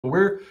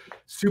We're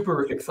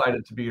super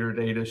excited to be here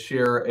today to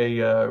share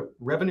a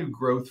revenue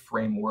growth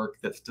framework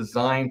that's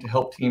designed to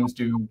help teams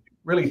do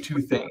really two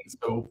things.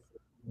 So,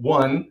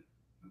 one,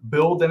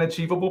 build an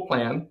achievable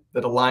plan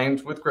that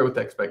aligns with growth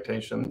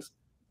expectations,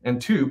 and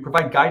two,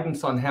 provide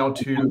guidance on how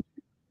to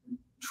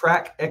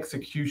track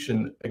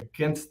execution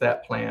against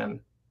that plan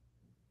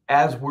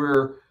as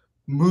we're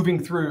moving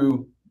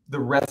through the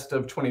rest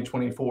of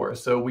 2024.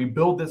 So we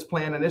build this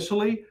plan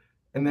initially,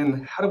 and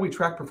then how do we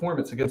track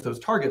performance against those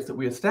targets that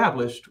we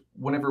established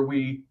whenever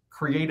we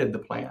created the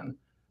plan?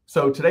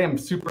 So today I'm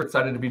super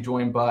excited to be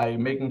joined by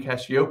Megan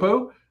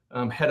Cacioppo,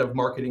 head of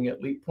marketing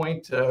at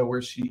LeapPoint,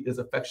 where she is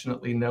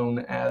affectionately known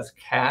as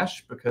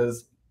Cash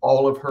because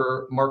all of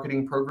her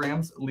marketing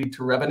programs lead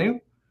to revenue.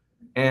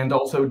 And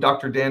also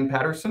Dr. Dan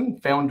Patterson,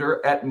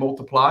 founder at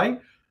Multiply,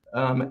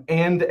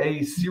 and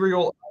a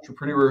serial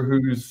entrepreneur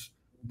who's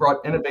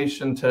brought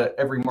innovation to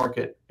every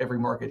market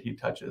he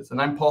touches.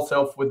 And I'm Paul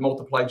Self with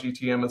Multiply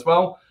GTM as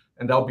well,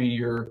 and I'll be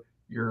your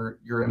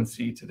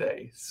MC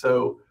today.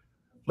 So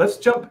let's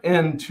jump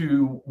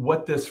into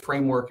what this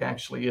framework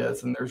actually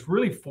is. And there's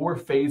really 4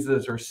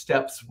 phases or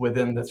steps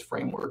within this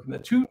framework. And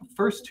the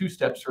first two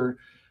steps are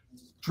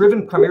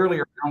driven primarily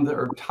around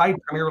or tied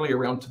primarily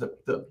around to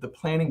the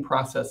planning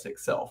process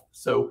itself.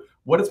 So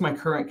what is my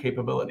current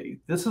capability?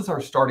 This is our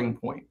starting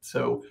point.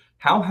 So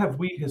how have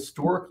we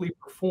historically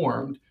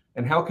performed,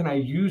 and how can I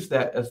use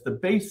that as the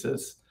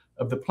basis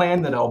of the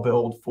plan that I'll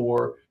build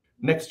for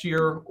next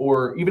year,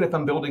 or even if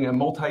I'm building a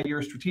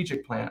multi-year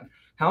strategic plan,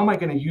 how am I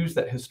going to use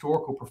that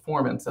historical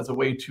performance as a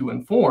way to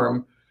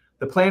inform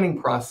the planning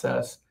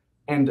process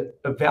and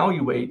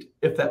evaluate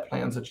if that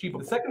plan's achievable?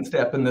 The second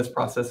step in this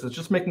process is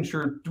just making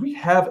sure, do we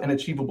have an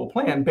achievable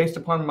plan based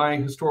upon my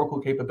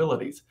historical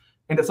capabilities?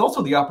 And it's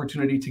also the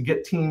opportunity to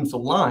get teams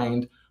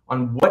aligned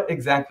on what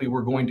exactly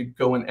we're going to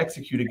go and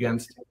execute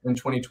against in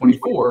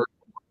 2024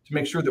 to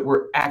make sure that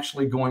we're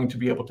actually going to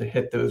be able to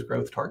hit those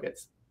growth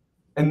targets.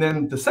 And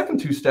then the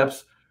second 2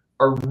 steps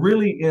are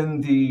really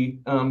in the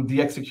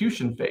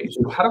execution phase.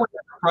 So how do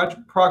I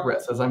make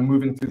progress as I'm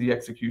moving through the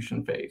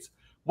execution phase?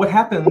 What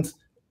happens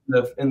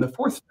in the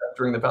 4th step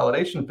during the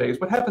validation phase?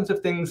 What happens if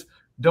things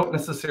don't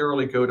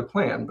necessarily go to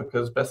plan?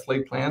 Because best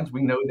laid plans,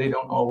 we know they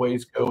don't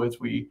always go as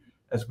we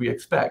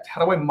expect.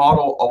 How do I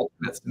model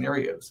alternate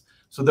scenarios?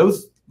 So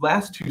those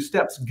last 2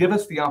 steps give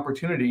us the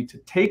opportunity to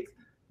take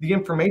the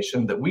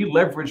information that we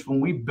leveraged when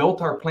we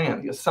built our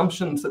plan, the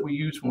assumptions that we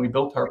used when we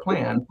built our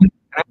plan, and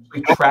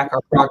actually track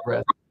our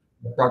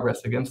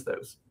progress against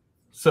those.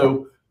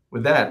 So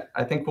with that,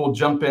 I think we'll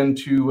jump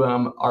into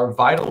our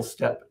vital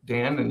step,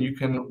 Dan, and you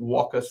can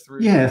walk us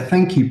through. Yeah,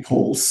 thank you,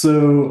 Paul.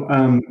 So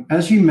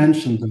as you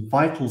mentioned, the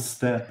vital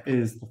step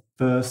is the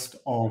first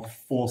of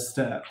 4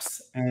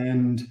 steps.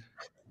 And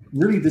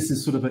really, this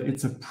is sort of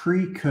it's a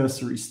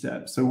precursory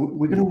step. So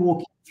we're going to walk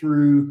you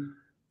through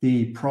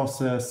the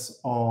process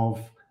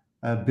of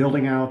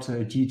building out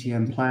a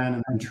GTM plan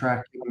and then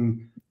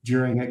tracking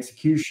during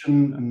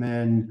execution, and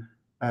then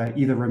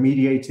either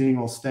remediating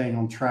or staying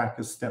on track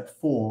as step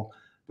 4.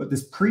 But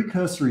this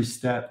precursory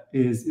step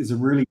is a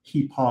really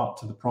key part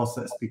to the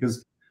process,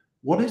 because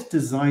what it's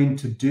designed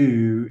to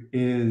do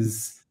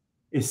is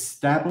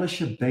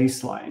establish a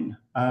baseline.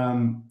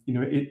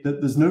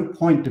 There's no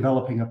point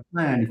developing a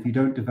plan if you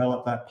don't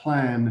develop that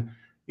plan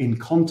in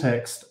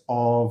context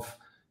of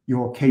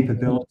your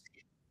capability.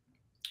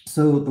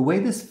 So the way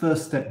this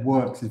first step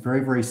works is very,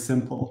 very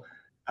simple.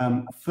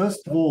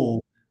 First of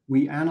all,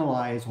 we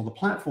analyze, or the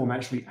platform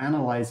actually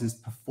analyzes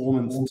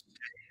performance to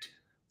date.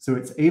 So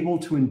it's able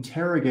to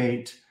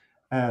interrogate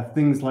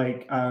things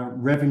like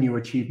revenue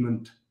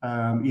achievement,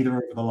 either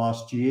over the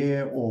last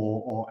year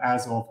or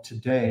as of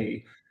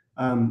today.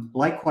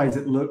 Likewise,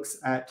 it looks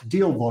at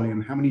deal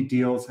volume. How many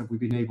deals have we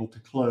been able to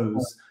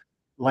close?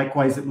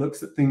 Likewise, it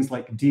looks at things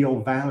like deal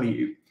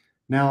value.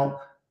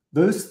 Now,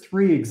 those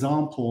 3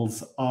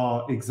 examples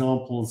are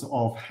examples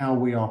of how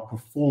we are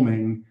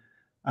performing.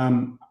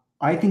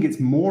 I think it's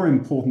more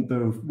important,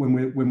 though,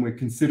 when we're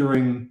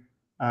considering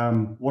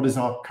what is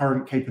our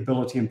current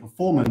capability and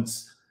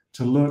performance,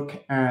 to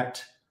look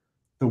at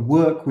the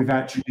work we've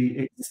actually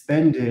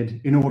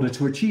expended in order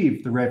to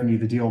achieve the revenue,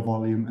 the deal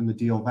volume, and the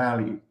deal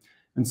value.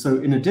 And so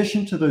in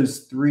addition to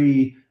those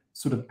 3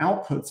 sort of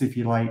outputs, if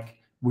you like,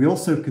 we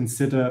also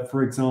consider,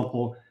 for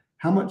example,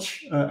 how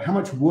much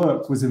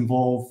work was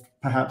involved,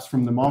 perhaps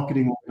from the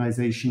marketing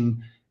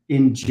organization,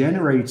 in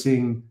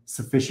generating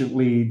sufficient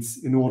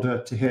leads in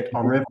order to hit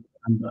our revenue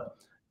number.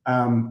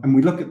 And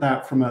we look at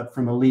that from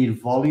a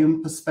lead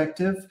volume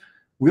perspective.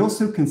 We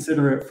also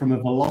consider it from a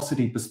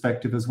velocity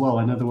perspective as well.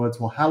 In other words,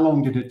 well, how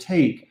long did it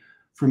take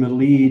from a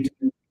lead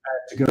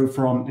to go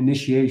from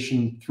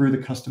initiation through the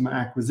customer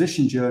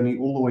acquisition journey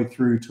all the way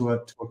through to a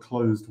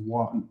closed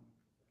one?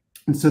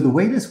 And so the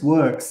way this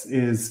works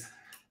is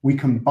we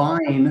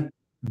combine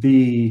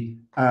the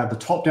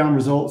top-down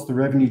results, the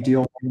revenue,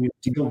 deal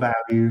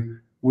value,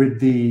 with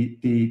the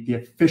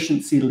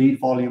efficiency, lead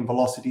volume,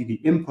 velocity, the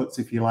inputs,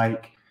 if you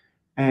like,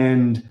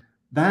 and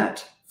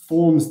that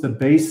forms the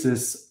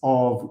basis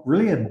of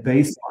really a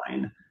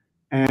baseline.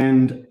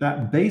 and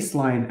that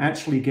baseline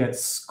actually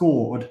gets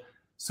scored.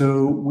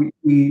 So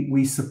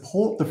we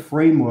support the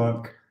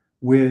framework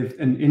with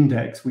an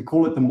index. We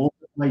call it the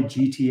Multiply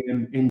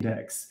GTM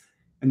Index.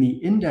 And the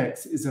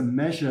index is a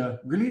measure,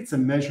 really it's a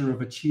measure of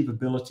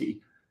achievability.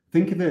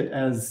 Think of it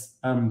as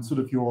sort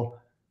of your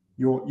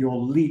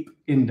leap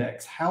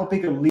index. How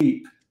big a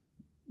leap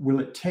will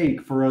it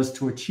take for us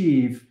to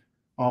achieve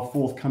our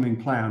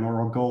forthcoming plan or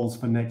our goals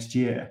for next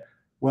year?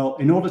 Well,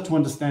 in order to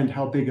understand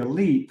how big a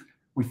leap,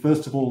 we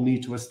first of all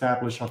need to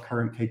establish our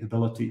current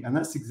capability. And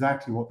that's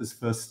exactly what this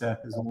first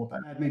step is all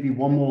about. Maybe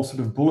one more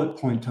sort of bullet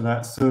point to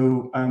that.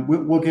 So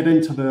we'll get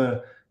into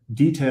the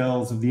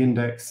details of the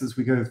index as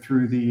we go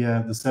through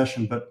the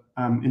session. But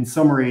in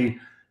summary,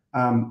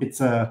 it's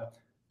a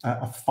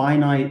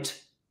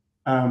finite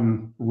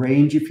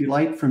range, if you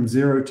like, from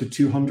 0 to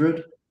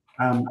 200.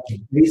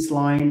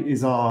 Baseline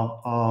is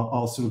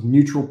our sort of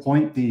neutral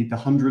point, the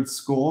 100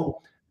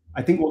 score.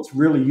 I think what's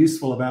really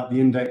useful about the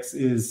index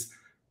is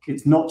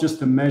it's not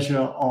just a measure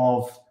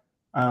of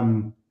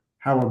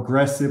how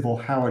aggressive or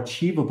how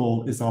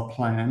achievable is our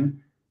plan.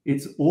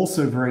 It's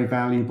also very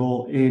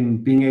valuable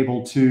in being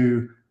able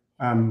to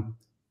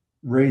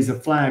raise a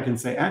flag and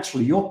say,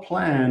 actually, your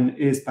plan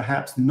is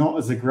perhaps not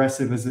as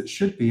aggressive as it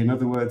should be. In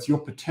other words, you're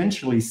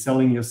potentially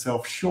selling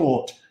yourself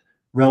short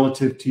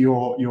relative to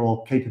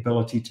your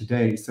capability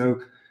today. So,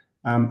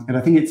 and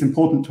I think it's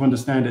important to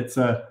understand it's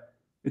a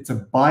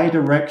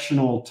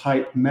bidirectional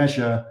type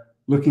measure,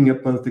 looking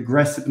at both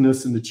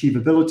aggressiveness and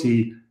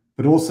achievability,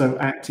 but also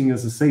acting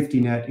as a safety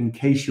net in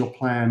case your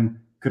plan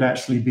could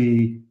actually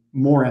be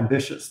more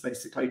ambitious,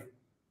 basically.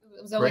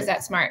 It was always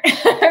that smart,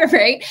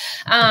 right?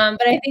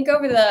 But I think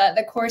over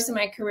the course of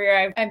my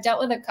career, I've dealt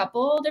with a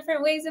couple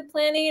different ways of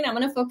planning. I'm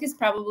going to focus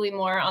probably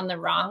more on the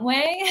wrong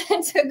way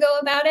to go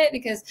about it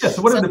because. Yeah.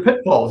 So what are the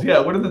pitfalls? Yeah.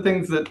 What are the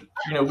things that,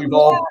 we've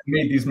all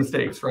made these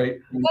mistakes, right?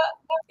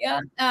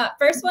 Yeah.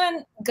 First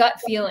one,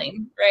 gut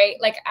feeling, right?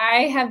 Like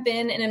I have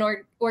been in an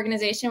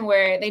organization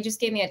where they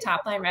just gave me a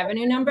top line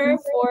revenue number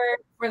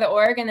for the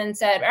org and then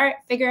said, all right,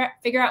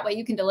 figure out what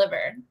you can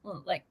deliver.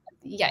 Like,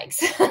 yikes,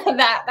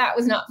 that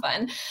was not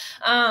fun.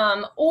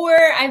 Or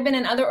I've been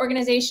in other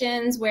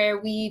organizations where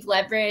we've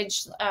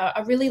leveraged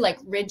a really like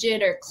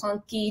rigid or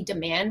clunky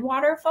demand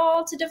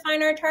waterfall to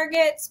define our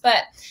targets.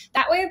 But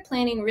that way of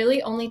planning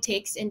really only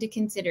takes into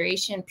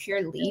consideration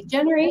pure lead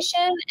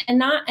generation and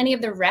not any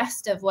of the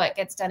rest of what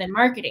gets done in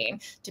marketing,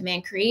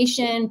 demand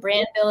creation,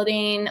 brand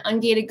building,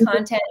 ungated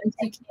content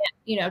you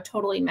can't,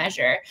 totally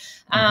measure.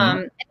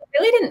 It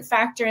really didn't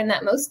factor in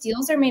that most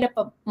deals are made up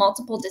of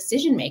multiple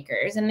decision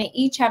makers and they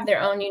each have their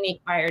own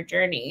unique buyer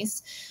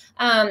journeys.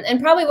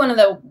 And probably one of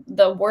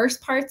the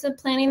worst parts of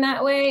planning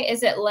that way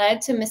is it led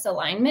to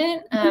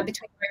misalignment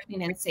between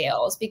marketing and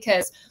sales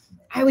because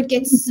I would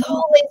get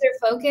so laser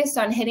focused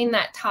on hitting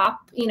that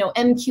top,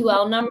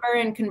 MQL number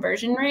and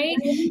conversion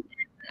rate.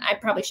 I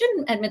probably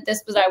shouldn't admit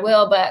this, but I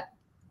will, but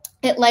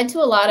it led to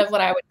a lot of what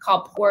I would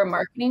call poor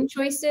marketing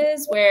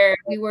choices where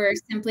we were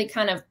simply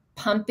kind of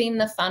pumping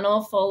the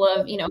funnel full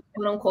of,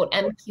 quote unquote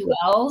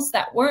MQLs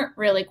that weren't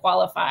really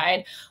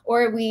qualified,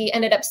 or we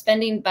ended up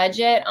spending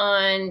budget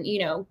on,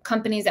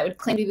 companies that would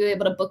claim to be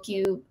able to book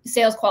you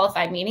sales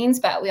qualified meetings,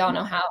 but we all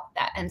know how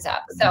that ends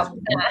up. So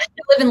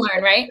live and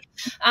learn, right?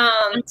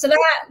 So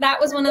that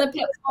was one of the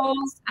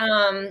pitfalls.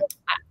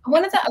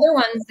 One of the other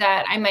ones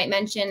that I might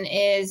mention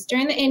is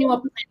during the annual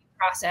planning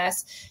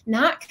process,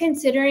 not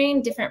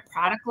considering different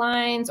product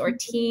lines or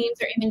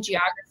teams or even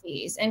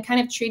geographies and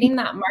kind of treating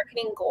that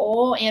marketing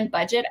goal and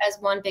budget as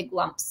one big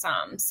lump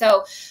sum.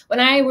 So when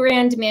I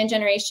ran demand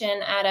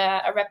generation at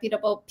a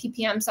reputable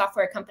PPM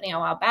software company a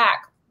while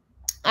back,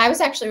 I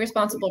was actually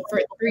responsible for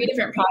 3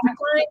 different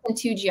product lines and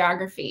 2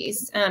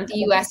 geographies,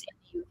 the US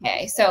and the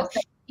UK. So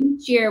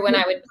each year when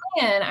I would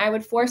plan, I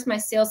would force my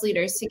sales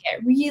leaders to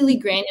get really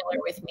granular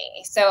with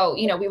me. So,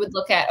 we would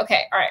look at,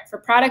 okay, all right, for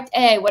product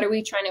A, what are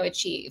we trying to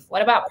achieve?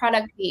 What about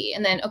product B?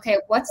 And then, okay,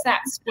 what's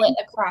that split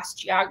across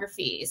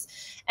geographies?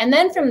 And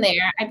then from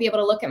there, I'd be able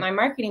to look at my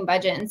marketing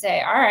budget and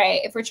say, all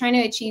right, if we're trying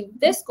to achieve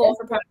this goal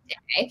for product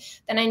A,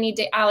 then I need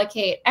to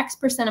allocate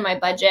X% of my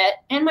budget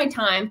and my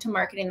time to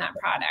marketing that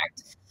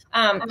product.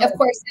 Of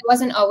course, it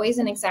wasn't always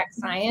an exact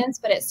science,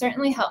 but it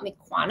certainly helped me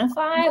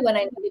quantify what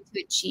I needed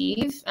to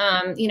achieve,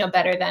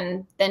 better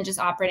than just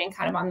operating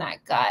kind of on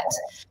that gut.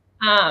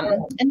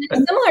 And then a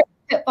similar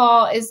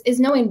pitfall is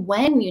knowing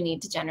when you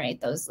need to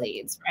generate those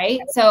leads, right?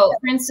 So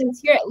for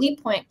instance, here at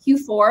LeapPoint,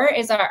 Q4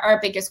 is our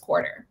biggest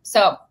quarter.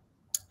 So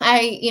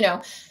I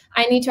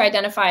need to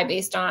identify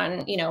based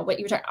on, what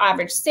you were talking,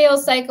 average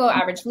sales cycle,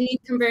 average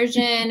lead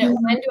conversion. When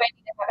do I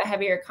need to have a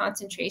heavier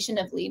concentration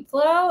of lead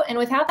flow? And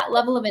without that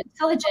level of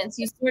intelligence,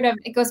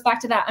 it goes back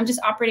to that. I'm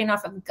just operating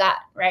off of gut,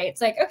 right?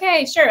 It's like,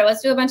 okay, sure,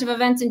 let's do a bunch of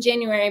events in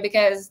January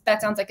because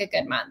that sounds like a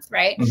good month,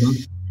 right?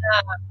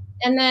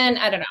 And then,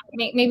 I don't know,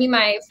 maybe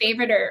my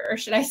favorite or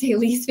should I say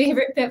least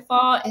favorite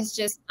pitfall is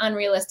just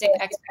unrealistic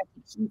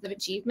expectations of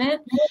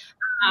achievement.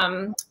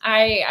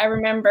 I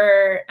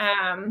remember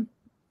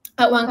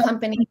at one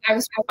company, I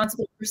was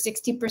responsible for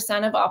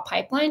 60% of all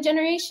pipeline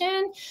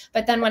generation.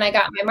 But then when I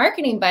got my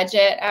marketing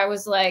budget, I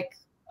was like,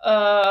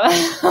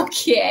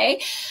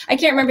 okay. I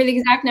can't remember the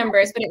exact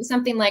numbers, but it was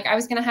something like I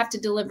was going to have to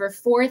deliver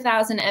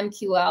 4,000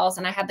 MQLs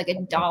and I had like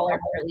 $1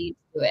 per lead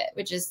to it,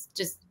 which is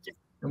just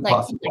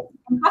impossible, like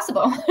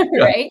impossible,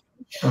 right?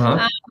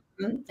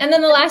 And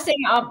then the last thing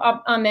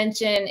I'll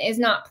mention is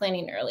not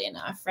planning early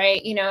enough,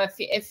 right? You know,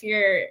 if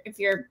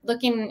you're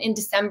looking in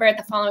December at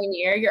the following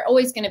year, you're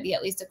always going to be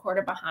at least a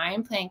quarter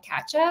behind playing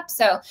catch up.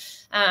 So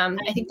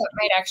I think that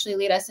might actually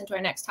lead us into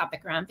our next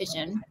topic around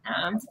vision.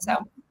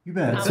 You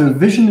bet. So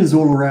vision is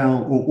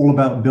all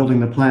about building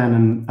the plan,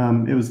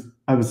 and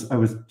I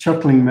was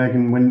chuckling,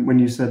 Megan, when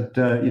you said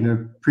you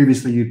know,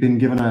 previously you'd been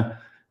given a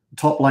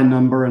top line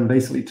number and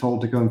basically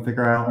told to go and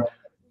figure out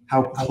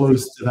how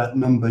close to that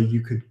number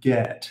you could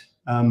get.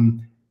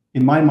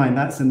 In my mind,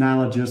 that's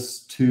analogous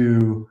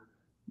to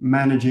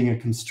managing a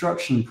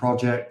construction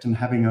project and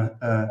having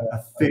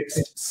a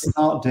fixed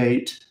start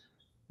date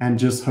and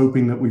just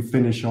hoping that we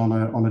finish on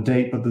a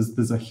date, but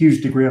there's a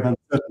huge degree of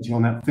uncertainty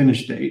on that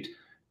finish date.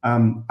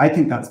 I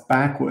think that's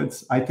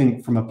backwards. I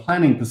think from a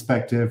planning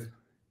perspective,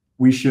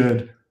 we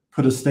should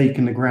put a stake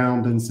in the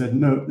ground and say,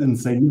 no,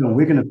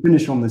 we're going to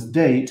finish on this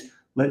date.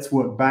 Let's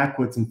work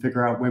backwards and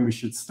figure out when we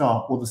should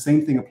start. Well, the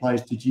same thing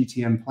applies to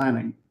GTM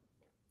planning.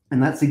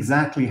 And that's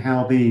exactly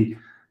how the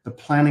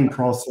planning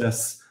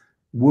process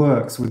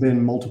works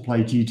within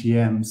Multiply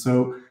GTM.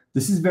 So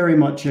this is very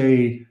much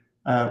a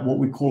what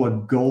we call a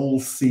goal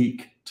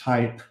seek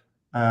type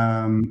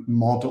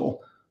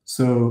model.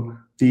 So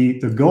the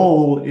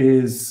goal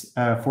is,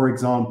 for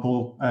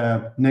example,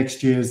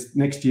 next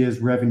year's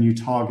revenue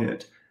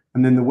target.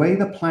 And then the way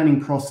the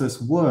planning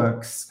process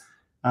works,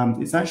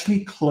 it's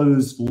actually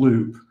closed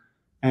loop.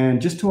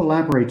 And just to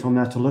elaborate on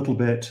that a little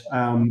bit,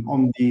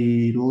 on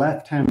the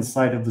left-hand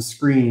side of the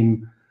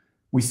screen,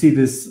 we see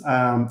this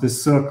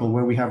this circle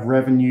where we have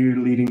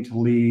revenue leading to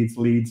leads,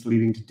 leads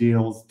leading to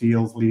deals,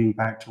 deals leading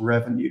back to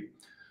revenue.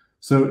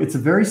 So it's a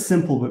very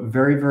simple but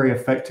very, very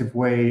effective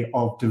way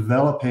of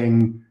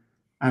developing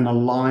an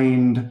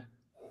aligned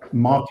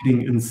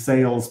marketing and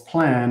sales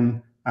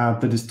plan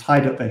that is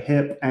tied at the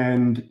hip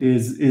and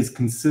is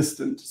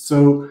consistent.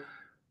 So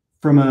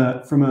from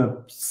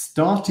a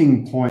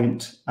starting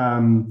point,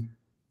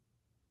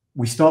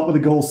 we start with a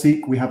goal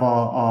seek. We have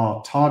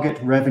our target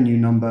revenue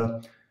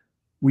number.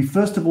 We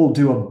first of all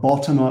do a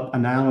bottom-up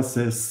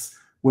analysis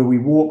where we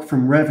walk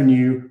from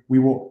revenue, we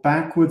walk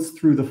backwards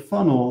through the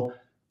funnel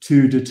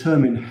to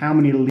determine how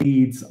many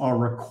leads are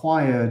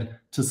required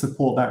to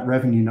support that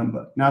revenue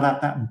number. Now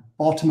that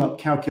bottom-up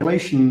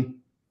calculation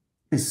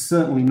is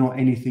certainly not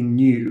anything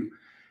new.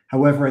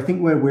 However, I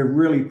think where we're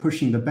really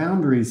pushing the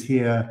boundaries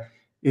here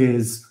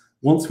is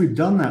once we've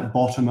done that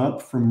bottom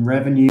up from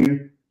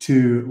revenue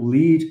to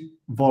lead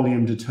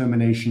volume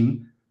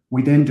determination,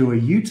 we then do a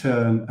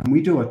U-turn and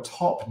we do a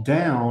top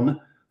down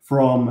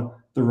from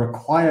the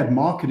required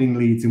marketing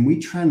leads, and we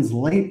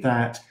translate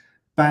that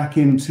back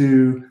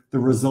into the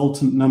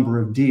resultant number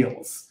of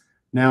deals.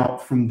 Now,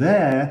 from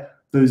there,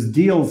 those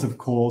deals, of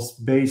course,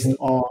 based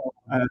on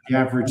the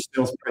average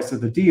sales price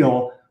of the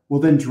deal, will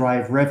then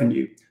drive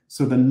revenue.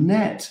 So the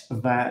net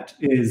of that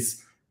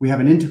is we have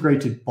an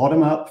integrated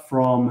bottom up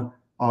from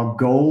our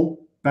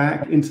goal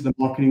back into the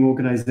marketing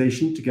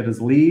organization to get us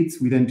leads.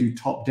 We then do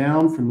top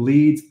down from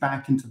leads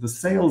back into the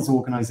sales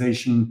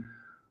organization.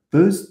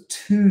 Those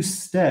two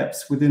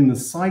steps within the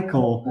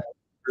cycle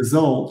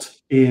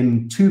result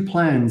in two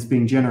plans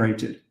being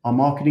generated, our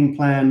marketing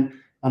plan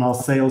and our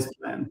sales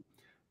plan.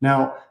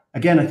 Now,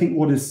 again, I think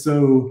what is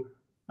so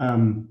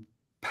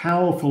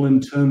powerful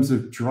in terms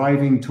of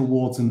driving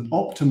towards an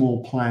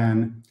optimal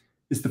plan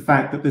is the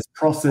fact that this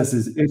process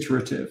is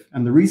iterative.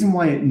 And the reason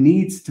why it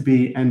needs to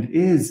be and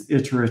is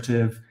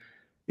iterative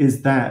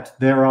is that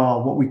there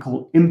are what we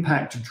call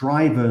impact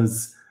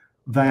drivers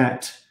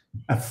that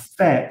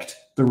affect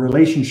the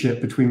relationship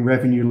between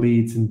revenue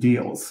leads and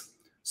deals.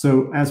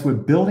 So as we're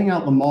building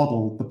out the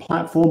model, the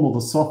platform or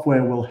the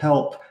software will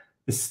help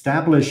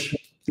establish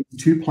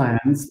these two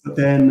plans, but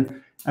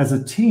then as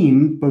a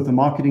team, both a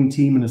marketing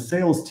team and a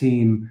sales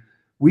team,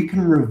 we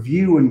can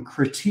review and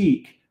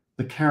critique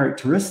the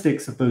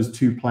characteristics of those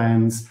two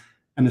plans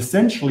and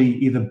essentially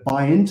either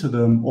buy into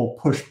them or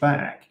push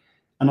back.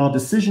 And our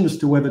decision as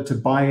to whether to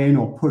buy in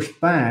or push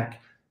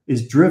back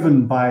is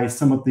driven by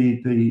some of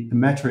the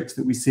metrics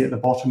that we see at the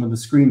bottom of the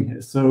screen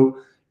here. So,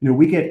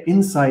 we get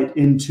insight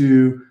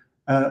into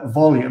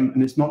volume,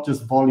 and it's not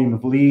just volume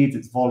of leads,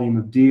 it's volume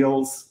of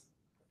deals,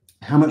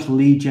 how much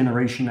lead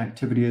generation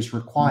activity is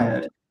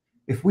required.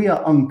 If we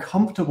are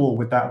uncomfortable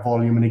with that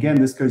volume, and again,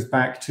 this goes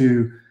back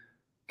to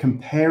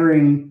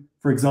comparing,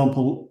 for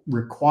example,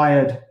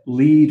 required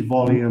lead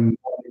volume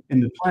in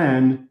the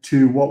plan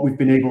to what we've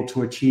been able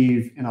to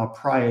achieve in our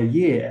prior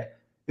year.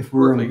 If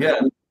we're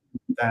uncomfortable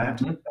with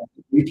that,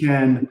 we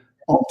can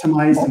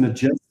optimize and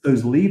adjust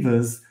those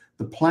levers.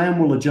 The plan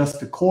will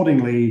adjust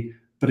accordingly,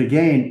 but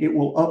again, it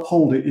will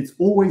uphold it. It's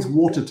always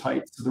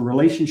watertight, so the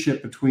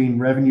relationship between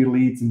revenue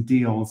leads and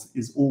deals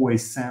is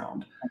always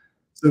sound.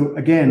 So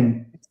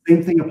again,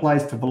 Same thing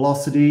applies to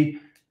velocity.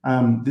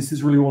 This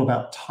is really all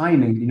about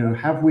timing. You know,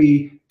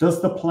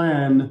 does the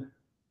plan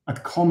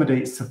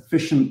accommodate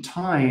sufficient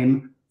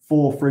time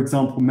for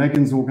example,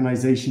 Megan's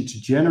organization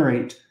to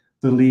generate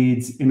the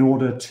leads in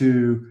order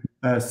to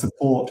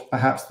support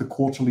perhaps the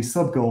quarterly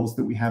sub goals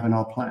that we have in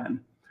our plan.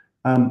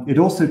 It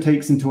also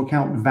takes into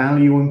account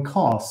value and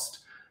cost.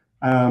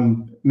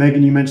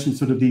 Megan, you mentioned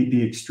sort of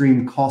the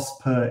extreme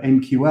cost per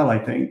MQL, I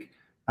think.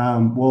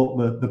 Well,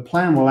 the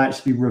plan will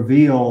actually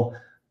reveal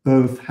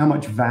both how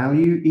much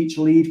value each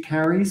lead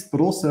carries,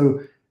 but also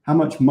how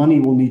much money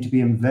will need to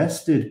be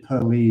invested per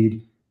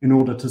lead in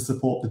order to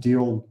support the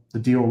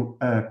deal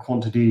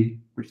quantity,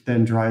 which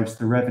then drives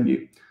the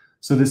revenue.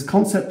 So this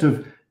concept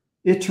of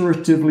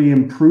iteratively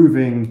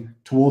improving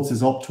towards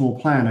this optimal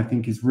plan, I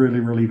think, is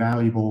really, really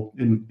valuable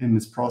in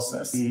this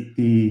process.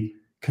 The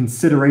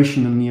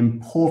consideration and the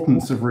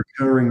importance of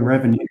recurring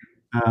revenue.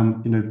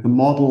 You know, the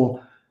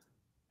model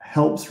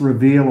helps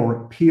reveal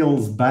or it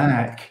peels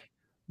back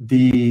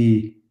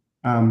the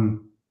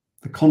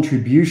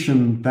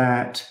contribution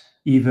that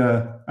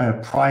either a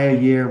prior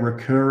year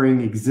recurring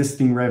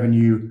existing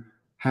revenue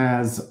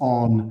has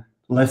on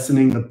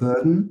lessening the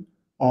burden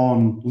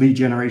on lead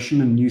generation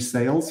and new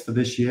sales for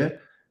this year,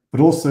 but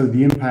also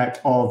the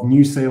impact of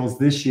new sales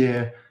this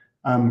year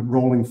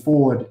rolling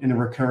forward in a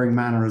recurring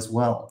manner as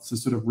well. So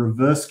sort of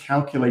reverse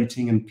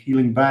calculating and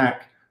peeling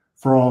back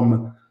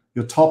from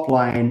your top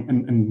line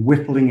and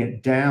whittling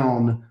it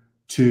down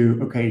to,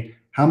 okay,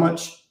 how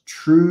much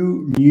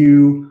true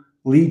new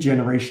lead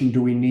generation do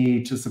we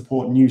need to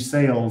support new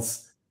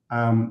sales?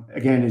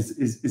 Again,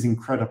 is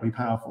incredibly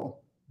powerful.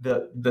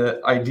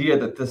 The idea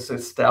that this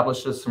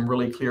establishes some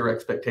really clear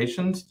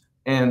expectations,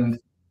 and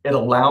it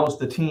allows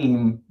the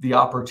team the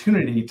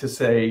opportunity to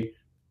say,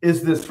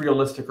 is this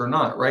realistic or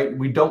not, right?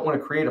 We don't want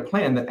to create a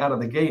plan that out of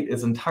the gate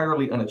is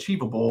entirely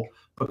unachievable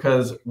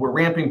because we're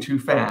ramping too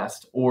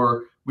fast,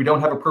 or we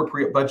don't have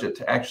appropriate budget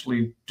to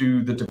actually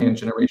do the demand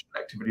generation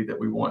activity that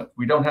we want.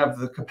 We don't have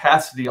the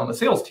capacity on the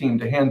sales team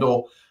to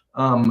handle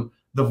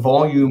the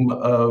volume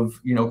of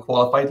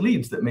qualified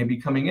leads that may be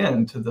coming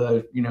in to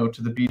the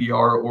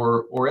BDR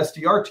or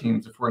SDR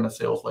teams if we're in a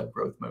sales-led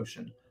growth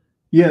motion.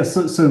 Yeah,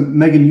 so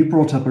Megan, you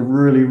brought up a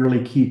really,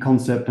 really key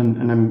concept,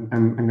 and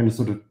I'm going to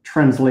sort of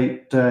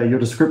translate your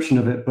description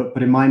of it,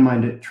 but in my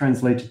mind it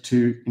translated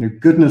to,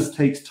 goodness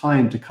takes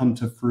time to come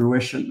to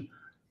fruition.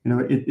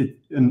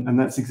 And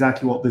that's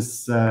exactly what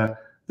this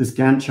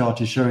Gantt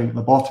chart is showing at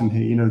the bottom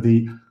here.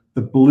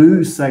 The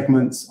blue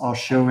segments are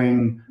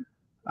showing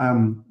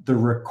the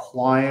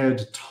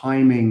required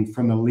timing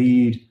from a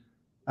lead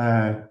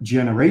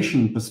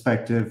generation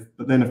perspective,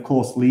 but then of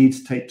course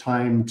leads take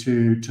time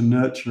to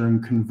nurture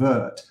and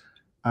convert.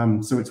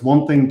 So it's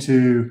one thing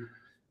to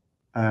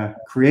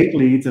create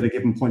leads at a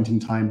given point in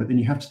time, but then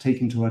you have to take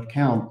into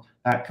account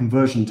that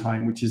conversion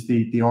time, which is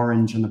the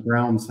orange and the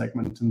brown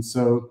segment. And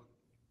so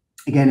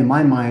again, in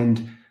my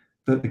mind,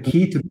 the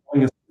key to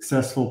building a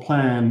successful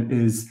plan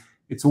is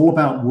it's all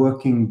about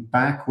working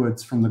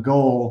backwards from the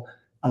goal,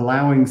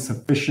 allowing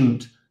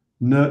sufficient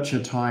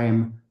nurture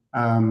time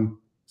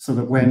so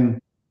that when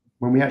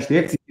we actually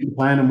execute the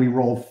plan and we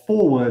roll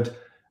forward,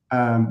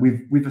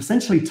 we've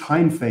essentially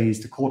time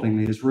phased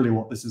accordingly is really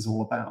what this is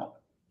all about.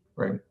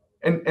 Right.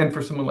 And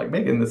for someone like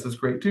Megan, this is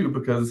great too,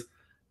 because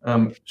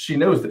she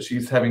knows that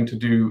she's having to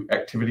do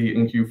activity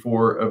in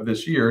Q4 of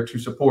this year to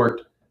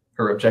support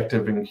her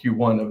objective in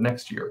Q1 of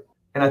next year.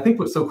 And I think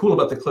what's so cool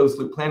about the closed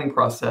loop planning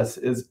process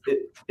is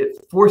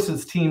it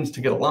forces teams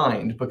to get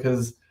aligned,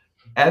 because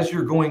as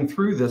you're going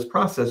through this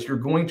process, you're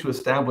going to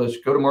establish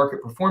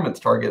go-to-market performance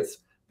targets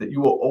that you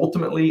will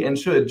ultimately and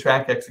should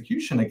track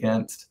execution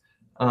against.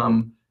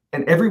 And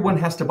everyone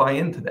has to buy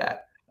into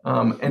that.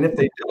 And if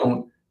they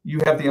don't, you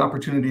have the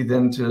opportunity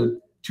then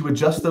to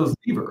adjust those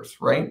levers,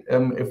 right?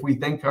 If we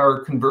think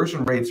our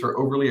conversion rates are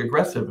overly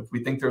aggressive, if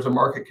we think there's a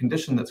market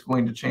condition that's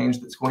going to change,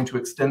 that's going to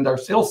extend our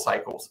sales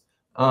cycles,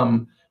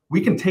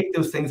 we can take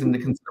those things into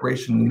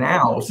consideration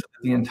now so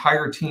that the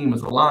entire team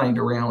is aligned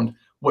around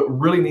what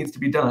really needs to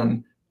be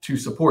done to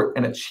support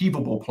an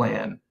achievable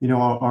plan.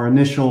 Our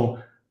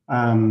initial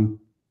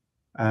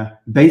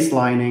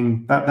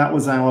baselining, that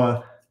was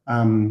our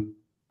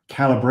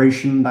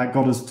calibration that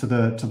got us to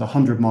the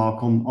 100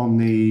 mark on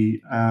the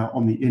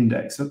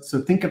index.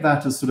 So think of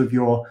that as sort of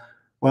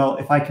well,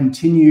 if I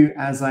continue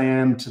as I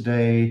am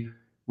today,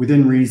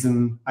 within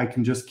reason, I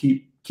can just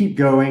keep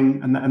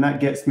going, and that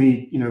gets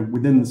me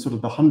within sort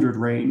of the 100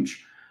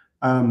 range.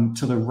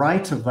 To the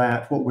right of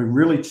that, what we're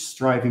really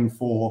striving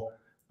for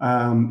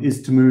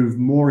is to move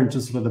more into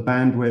sort of the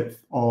bandwidth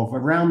of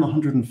around the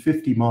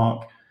 150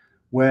 mark,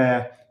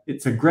 where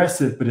it's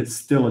aggressive, but it's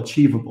still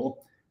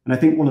achievable. And I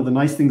think one of the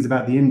nice things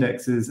about the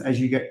index is as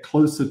you get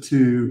closer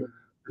to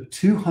the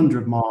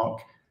 200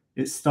 mark,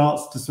 it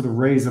starts to sort of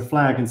raise a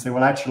flag and say,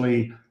 well,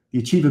 actually,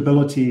 the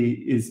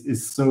achievability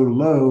is so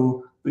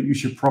low that you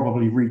should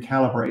probably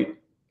recalibrate.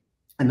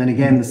 And then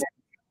again, this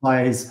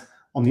applies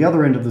on the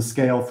other end of the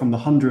scale from the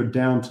 100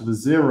 down to the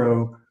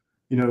 0.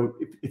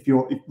 If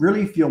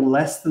you're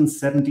less than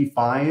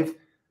 75,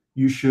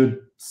 you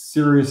should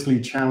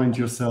seriously challenge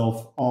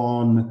yourself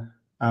on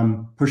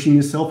pushing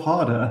yourself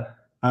harder.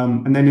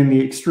 And then in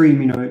the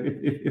extreme,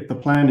 if the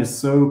plan is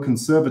so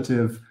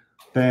conservative,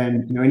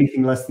 then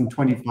anything less than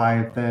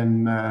 25,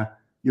 then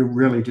you're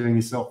really doing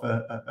yourself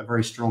a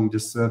very strong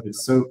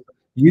disservice. So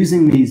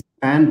using these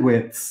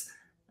bandwidths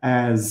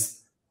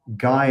as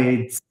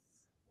guides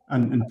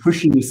and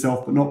pushing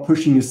yourself, but not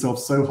pushing yourself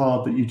so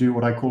hard that you do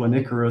what I call an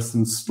Icarus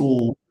and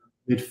stall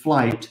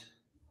mid-flight,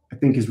 I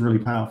think is really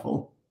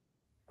powerful.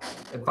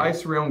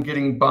 Advice around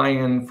getting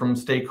buy-in from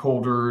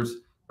stakeholders,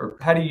 or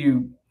how do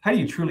you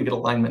truly get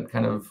alignment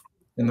kind of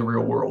in the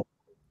real world?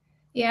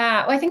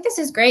 Yeah, well, I think this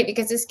is great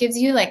because this gives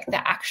you like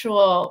the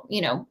actual,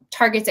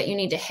 targets that you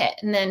need to hit.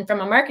 And then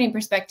from a marketing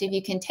perspective,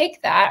 you can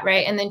take that,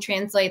 right, and then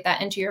translate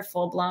that into your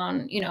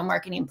full-blown,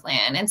 marketing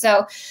plan. And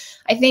so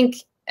I think,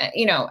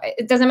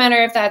 it doesn't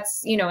matter if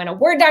that's, in a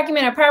Word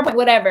document, a PowerPoint,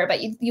 whatever,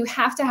 but you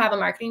have to have a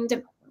marketing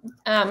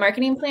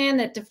plan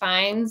that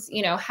defines,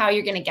 how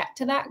you're going to get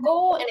to that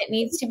goal, and it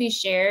needs to be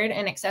shared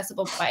and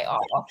accessible by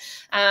all.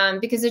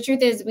 Because the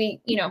truth is, we,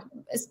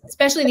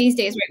 especially these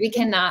days, right, we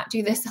cannot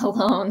do this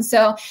alone.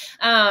 So,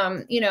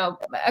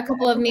 a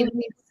couple of maybe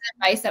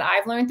advice that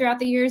I've learned throughout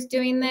the years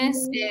doing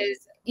this is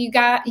you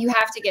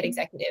have to get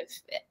executive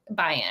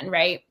buy-in,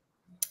 right?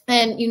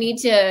 And you need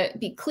to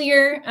be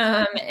clear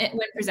when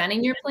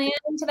presenting your plan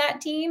to that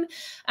team.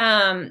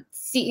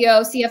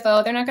 CEO,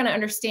 CFO, they're not going to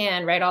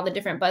understand, right, all the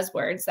different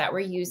buzzwords that we're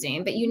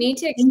using, but you need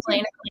to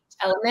explain which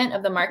element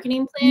of the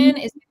marketing plan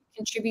is going to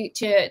contribute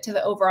to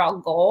the overall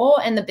goal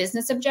and the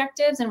business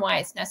objectives and why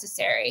it's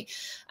necessary.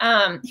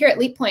 Here at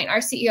LeapPoint, our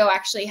CEO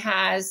actually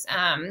has,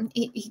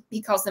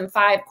 he calls them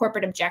 5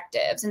 corporate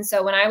objectives. And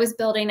so when I was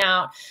building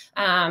out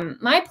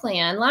my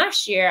plan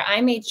last year,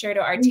 I made sure to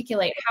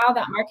articulate how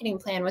that marketing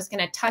plan was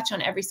going to touch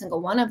on every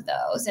single one of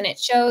those. And it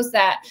shows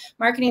that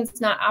marketing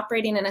is not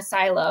operating in a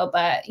silo,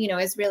 but,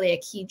 is really a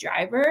key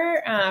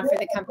driver for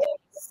the company's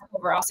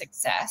overall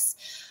success.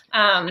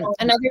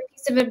 Another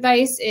piece of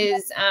advice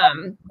is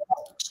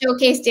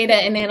showcase data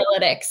and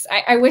analytics.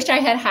 I wish I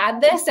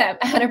had this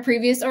at a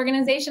previous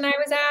organization I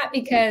was at,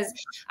 because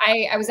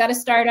I was at a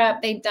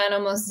startup. They'd done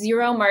almost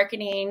zero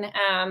marketing.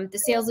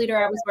 The sales leader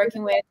I was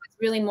working with was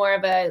really more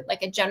of a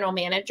general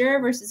manager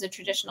versus a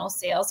traditional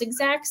sales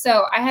exec.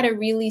 So I had a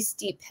really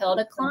steep hill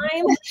to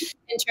climb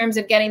in terms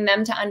of getting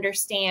them to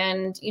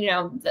understand,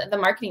 the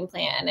marketing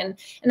plan. And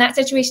in that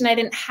situation, I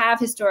didn't have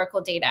historical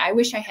data. I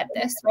wish I had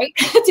this, right?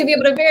 To be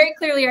able to very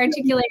clearly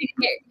articulate,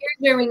 here's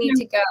where we need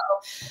to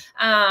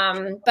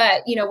go.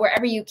 But,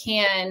 wherever you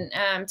can,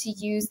 to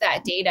use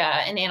that data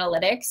and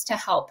analytics to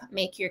help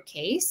make your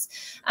case.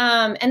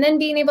 And then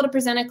being able to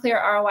present a clear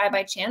ROI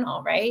by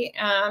channel, right?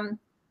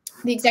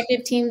 The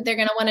executive team, they're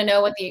going to want to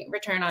know what the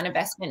return on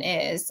investment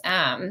is.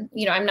 I'm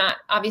not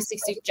obviously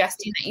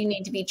suggesting that you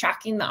need to be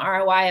tracking the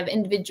ROI of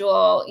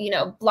individual,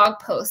 blog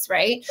posts,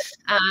 right?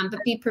 But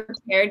be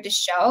prepared to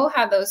show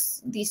how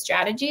these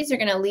strategies are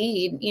going to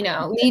lead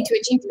to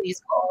achieving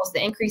these goals,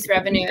 the increased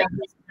revenue,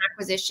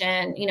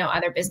 acquisition,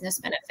 other business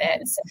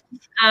benefits.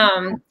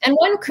 And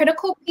one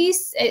critical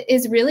piece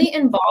is really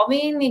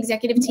involving the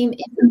executive team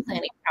in the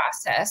planning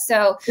process.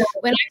 So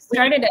when I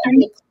started at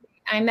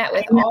I met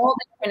with all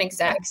the different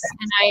execs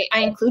and I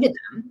included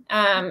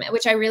them,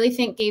 which I really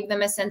think gave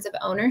them a sense of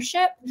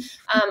ownership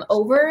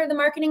over the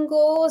marketing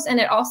goals. And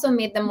it also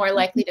made them more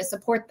likely to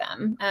support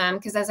them.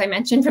 Because as I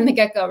mentioned from the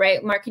get-go,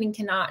 right, marketing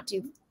cannot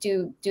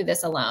do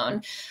this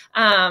alone.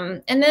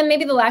 And then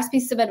maybe the last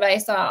piece of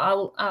advice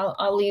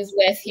I'll leave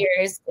with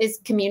here is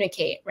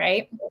communicate,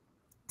 right?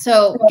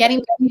 So getting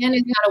buy-in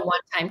is not a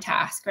one-time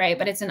task, right?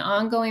 But it's an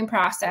ongoing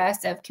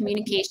process of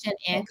communication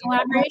and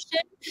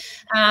collaboration.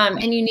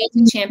 And you need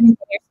to champion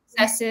your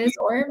successes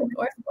or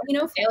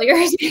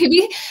failures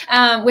maybe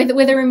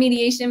with a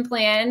remediation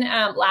plan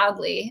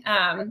loudly.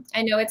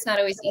 I know it's not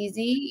always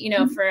easy,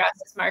 for us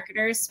as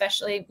marketers,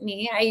 especially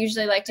me. I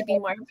usually like to be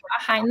more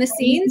behind the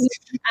scenes,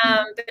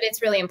 but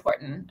it's really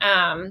important.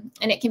 And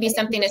it can be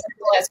something as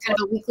simple as kind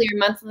of a weekly or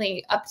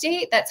monthly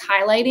update that's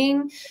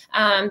highlighting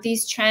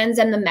these trends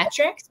and the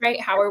metrics,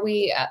 right? How are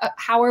we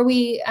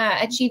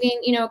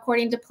achieving,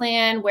 according to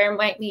plan? Where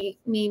might we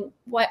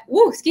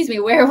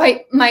where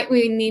might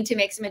we need to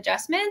make some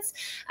adjustments?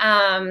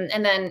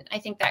 And then I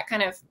think that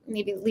kind of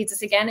maybe leads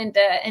us again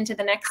into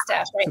the next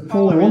step, right? So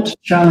Paul, I want to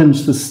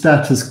challenge the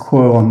status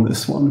quo on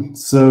this one.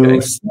 So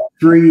step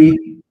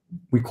 3,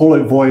 we call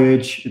it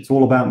Voyage. It's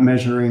all about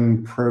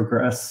measuring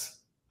progress.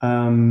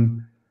 I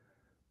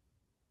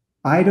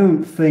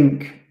don't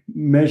think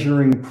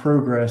measuring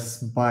progress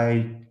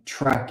by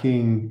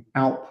tracking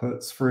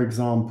outputs, for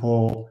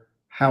example,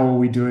 how are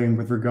we doing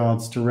with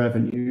regards to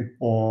revenue,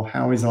 or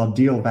how is our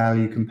deal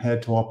value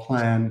compared to our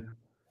plan?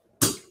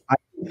 I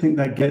don't think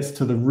that gets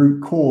to the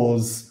root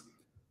cause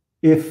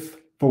if,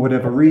 for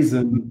whatever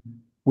reason,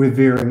 we're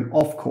veering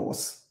off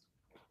course.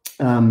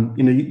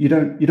 You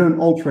don't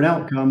alter an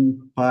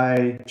outcome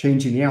by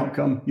changing the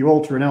outcome. You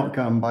alter an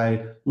outcome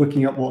by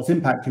looking at what's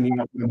impacting the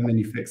outcome, and then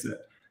you fix it.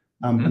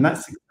 And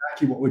that's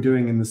exactly what we're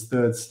doing in this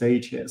 3rd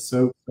stage here.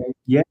 So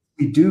yes,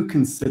 we do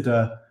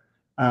consider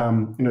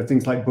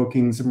things like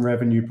bookings and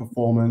revenue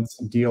performance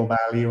and deal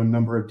value and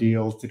number of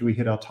deals. Did we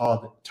hit our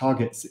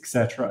targets,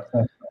 etc.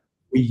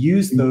 We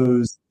use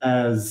those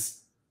as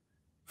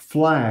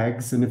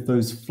flags, and if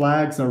those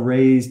flags are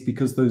raised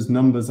because those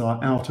numbers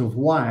are out of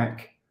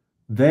whack,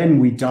 then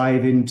we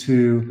dive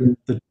into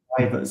the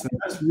drivers. And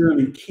that's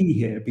really key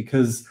here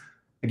because,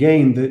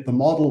 again, the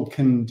model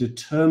can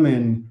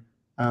determine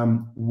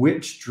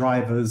which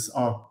drivers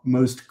are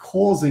most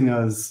causing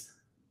us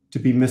to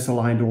be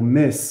misaligned or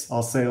miss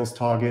our sales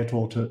target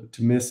or to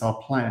miss our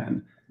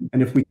plan.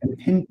 And if we can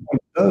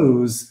pinpoint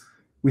those,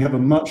 we have a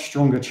much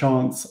stronger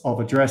chance of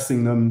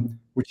addressing them,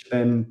 which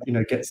then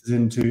gets us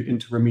into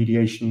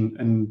remediation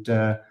and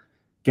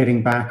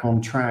getting back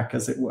on track,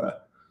 as it were.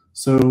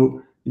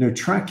 So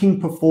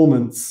tracking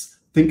performance,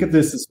 think of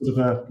this as sort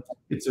of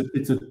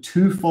it's a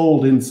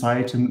twofold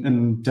insight,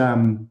 and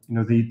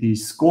the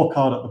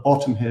scorecard at the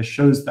bottom here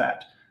shows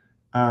that.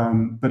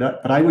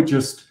 But I would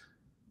just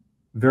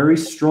very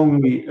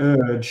strongly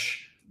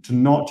urge to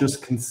not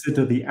just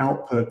consider the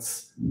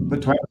outputs,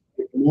 but to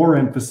give more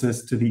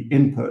emphasis to the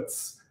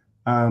inputs,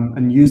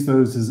 and use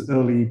those as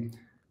early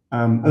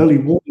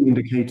warning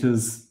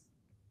indicators,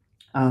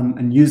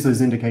 and use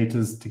those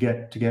indicators to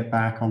get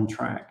back on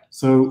track.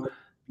 So,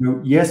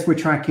 yes, we're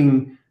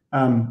tracking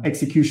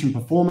execution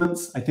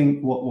performance. I think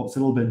what's a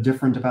little bit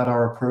different about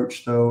our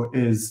approach, though,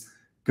 is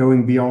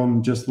going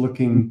beyond just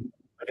looking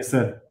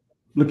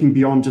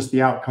beyond just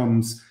the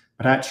outcomes,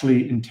 but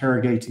actually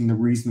interrogating the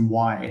reason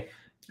why.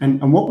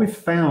 And what we've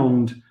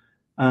found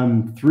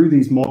through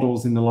these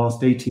models in the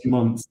last 18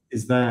 months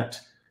is that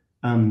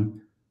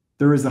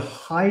there is a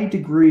high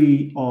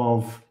degree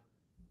of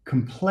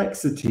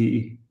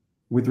complexity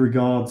with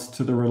regards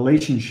to the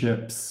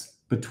relationships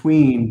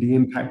between the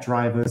impact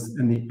drivers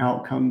and the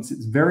outcomes.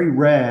 It's very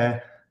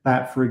rare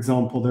that, for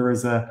example, there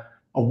is a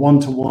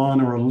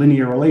one-to-one or a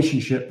linear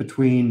relationship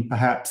between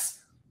perhaps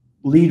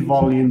lead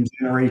volume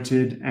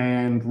generated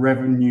and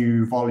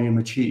revenue volume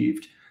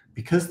achieved.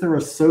 Because there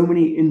are so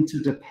many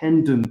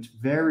interdependent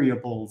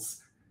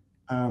variables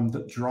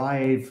that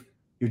drive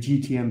your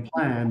GTM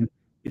plan,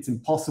 it's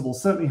impossible,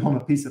 certainly on a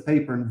piece of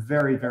paper, and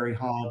very, very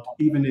hard,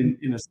 even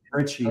in a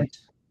spreadsheet,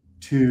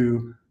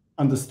 to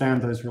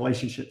understand those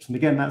relationships. And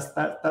again,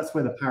 that's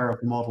where the power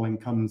of modeling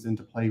comes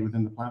into play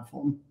within the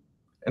platform.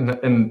 And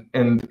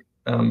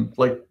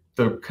like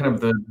the kind of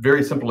the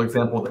very simple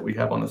example that we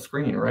have on the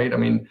screen, right? I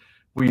mean,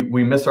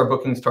 we missed our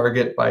bookings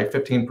target by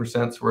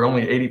 15%, so we're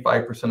only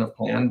 85% of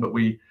plan, but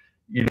we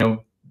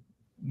know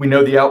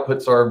the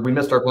outputs are, we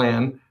missed our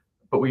plan,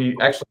 but we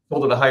actually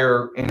sold at a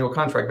higher annual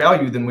contract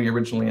value than we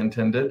originally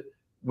intended.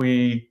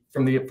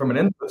 From an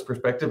inputs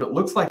perspective, it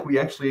looks like we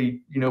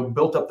actually,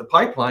 built up the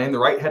pipeline, the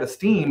right head of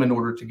steam in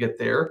order to get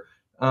there.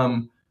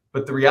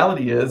 But the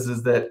reality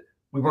is that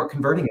we weren't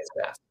converting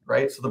as fast,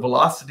 right? So the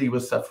velocity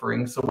was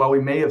suffering. So while we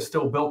may have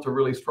still built a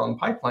really strong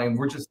pipeline,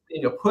 we're just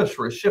seeing a push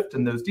or a shift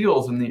in those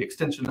deals and the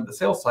extension of the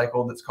sales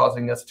cycle that's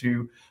causing us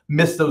to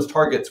miss those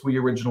targets we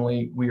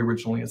originally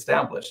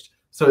established.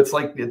 So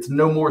it's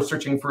no more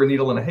searching for a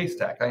needle in a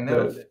haystack. I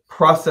know the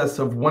process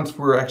of, once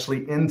we're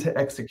actually into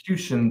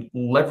execution,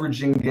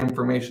 leveraging the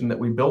information that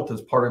we built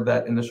as part of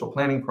that initial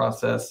planning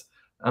process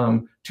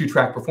to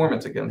track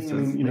performance against.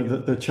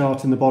 The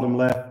chart in the bottom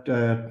left,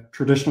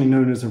 traditionally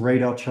known as a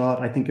radar chart,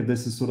 I think of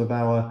this as sort of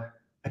our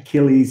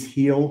Achilles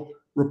heel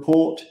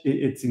report.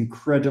 It's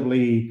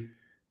incredibly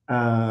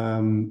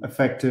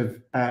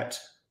effective at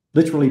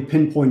literally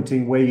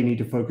pinpointing where you need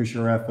to focus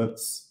your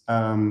efforts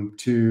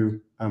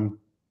to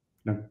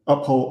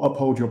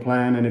uphold your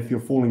plan, and if you're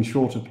falling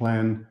short of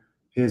plan,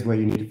 here's where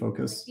you need to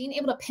focus. Being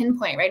able to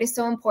pinpoint, right, is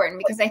so important,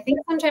 because I think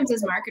sometimes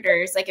as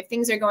marketers, like if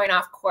things are going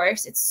off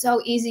course, it's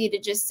so easy to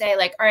just say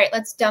like, all right,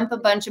 let's dump a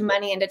bunch of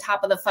money into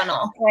top of the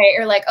funnel, right?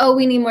 Or like, oh,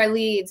 we need more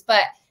leads,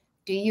 but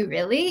do you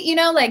really?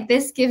 Like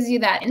this gives you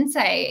that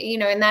insight,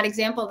 in that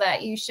example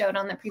that you showed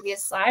on the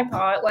previous slide,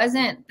 Paul, it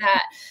wasn't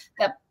that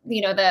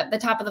the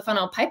top of the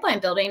funnel pipeline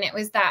building, it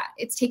was that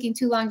it's taking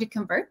too long to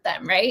convert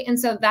them, right? And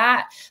so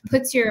that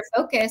puts your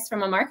focus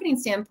from a marketing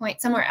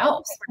standpoint somewhere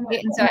else,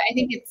 right? And so I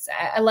think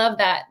I love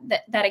that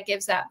it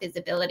gives that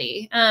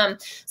visibility.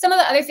 Some of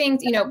the other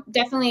things,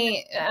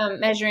 definitely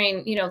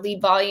measuring,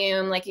 lead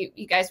volume, like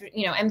you guys,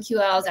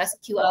 MQLs,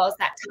 SQLs,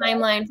 that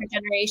timeline for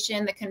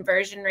generation, the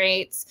conversion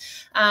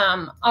rates,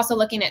 also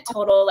looking at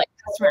total like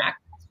customer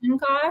acquisition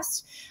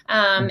cost,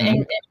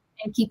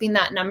 and keeping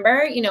that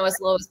number, as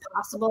low as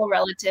possible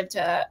relative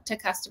to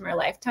customer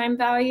lifetime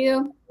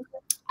value.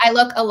 I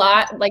look a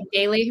lot, like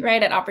daily,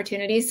 right, at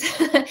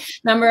opportunities,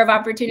 number of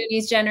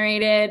opportunities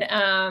generated,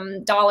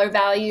 dollar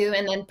value,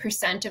 and then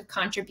 % of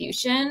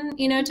contribution,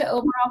 to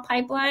overall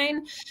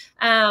pipeline.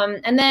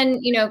 And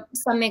then,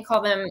 some may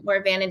call them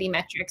more vanity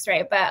metrics,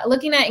 right? But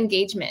looking at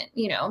engagement,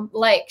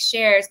 likes,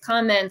 shares,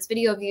 comments,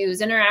 video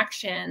views,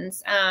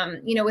 interactions,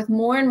 with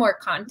more and more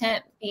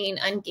content being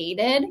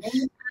ungated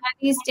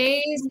these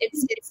days,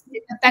 it's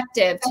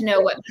effective to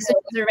know what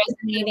messages are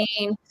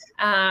resonating,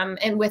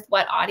 and with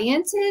what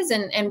audiences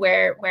and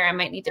where I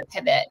might need to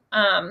pivot.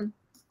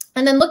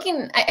 And then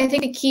I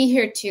think the key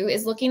here too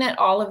is looking at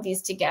all of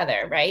these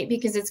together, right?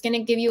 Because it's going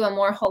to give you a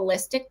more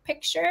holistic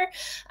picture,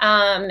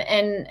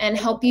 and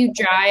help you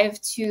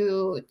drive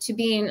to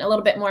being a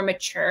little bit more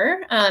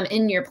mature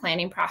in your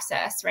planning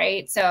process,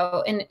 right?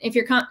 So, and if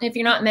you're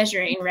not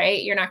measuring,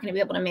 right, you're not going to be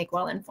able to make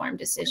well-informed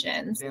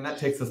decisions. And that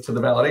takes us to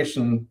the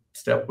validation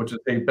step, which is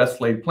a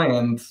best laid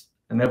plans.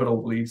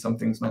 Inevitably,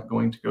 something's not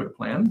going to go to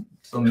plan.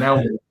 So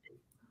now.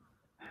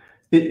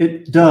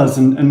 It does,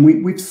 and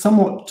we've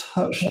somewhat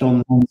touched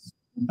on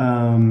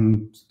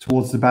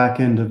towards the back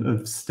end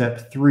of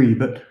step 3,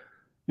 but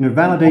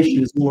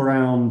validation is all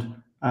around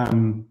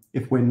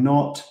if we're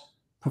not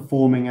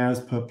performing as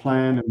per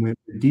plan and we're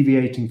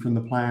deviating from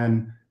the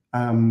plan,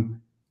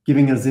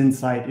 giving us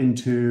insight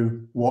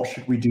into what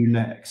should we do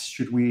next.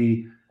 Should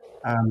we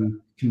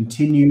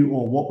continue,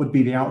 or what would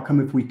be the outcome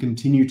if we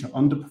continue to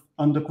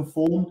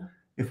underperform?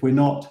 If we're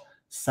not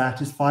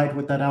satisfied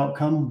with that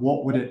outcome,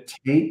 what would it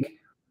take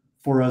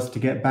for us to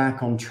get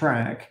back on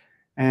track?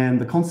 And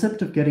the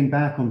concept of getting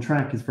back on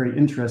track is very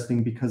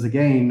interesting because,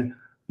 again,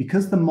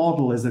 because the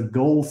model is a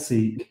goal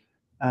seek,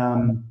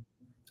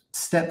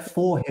 step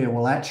 4 here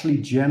will actually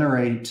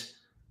generate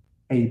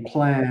a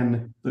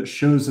plan that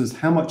shows us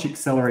how much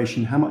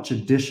acceleration, how much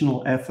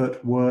additional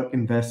effort, work,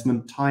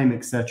 investment, time,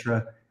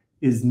 etc.,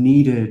 is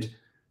needed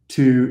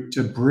to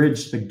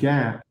bridge the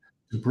gap,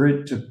 to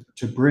bridge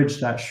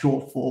that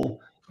shortfall.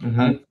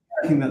 I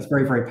think that's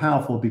very, very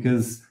powerful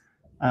because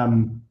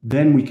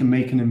then we can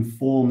make an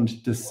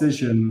informed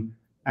decision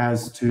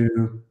as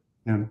to,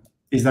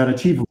 is that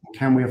achievable?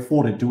 Can we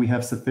afford it? Do we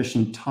have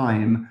sufficient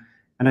time?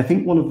 And I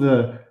think one of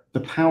the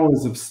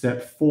powers of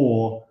step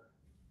 4,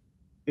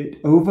 it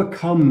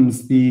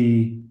overcomes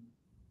the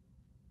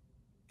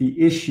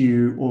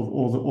issue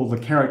or the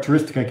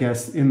characteristic, I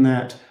guess, in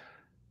that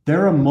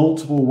there are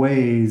multiple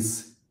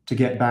ways to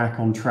get back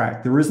on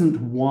track. There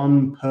isn't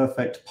one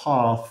perfect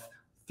path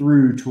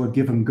through to a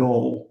given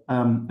goal.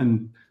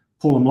 And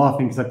Paul, I'm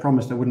laughing because I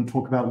promised I wouldn't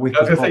talk about wicked.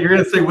 I was going to say, you're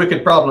going to say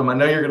wicked problem. I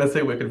know you're going to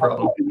say wicked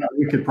problem.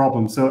 Wicked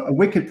problem. So a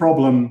wicked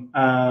problem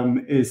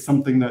is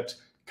something that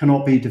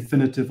cannot be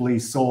definitively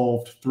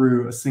solved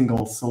through a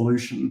single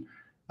solution.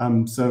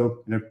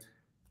 So,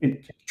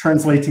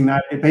 translating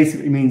that, it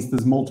basically means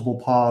there's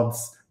multiple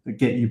paths that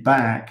get you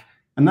back.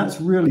 And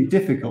that's really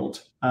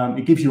difficult.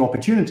 It gives you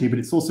opportunity, but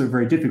it's also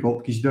very difficult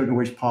because you don't know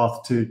which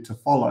path to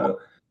follow.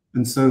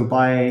 And so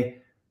by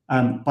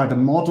the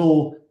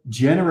model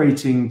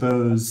generating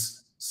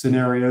those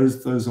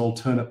scenarios, those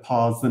alternate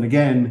paths,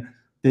 then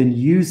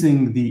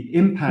using the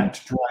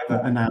impact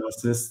driver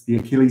analysis, the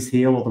Achilles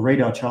heel or the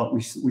radar chart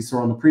we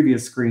saw on the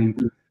previous screen,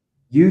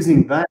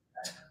 using that,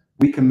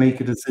 we can make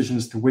a decision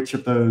as to which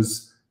of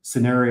those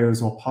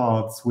scenarios or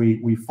paths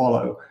we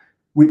follow.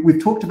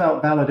 We've talked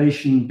about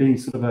validation being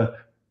sort of a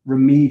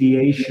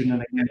remediation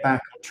and a get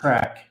back on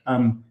track.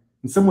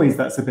 In some ways,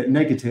 that's a bit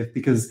negative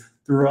because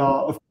there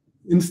are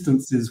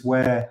instances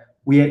where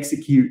we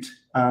execute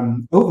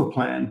over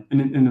plan.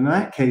 And in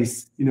that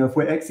case, if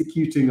we're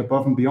executing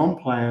above and beyond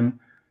plan,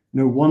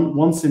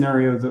 one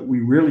scenario that we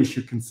really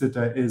should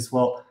consider is,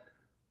 well,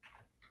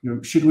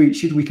 should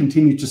we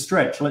continue to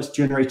stretch? Let's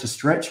generate a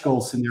stretch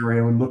goal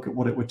scenario and look at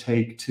what it would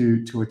take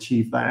to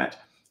achieve that.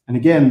 And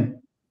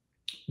again,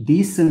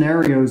 these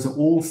scenarios are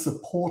all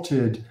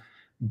supported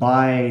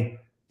by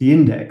the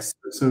index.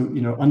 So,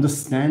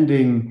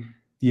 understanding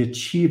the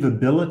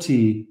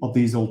achievability of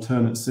these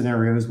alternate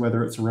scenarios,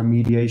 whether it's a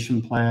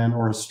remediation plan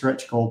or a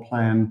stretch goal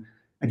plan,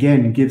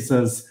 again, gives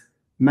us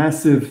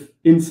massive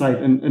insight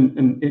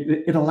and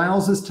it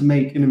allows us to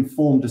make an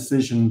informed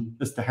decision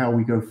as to how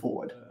we go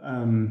forward.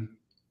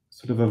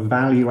 Sort of a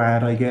value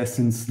add, I guess,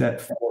 in step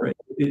 4.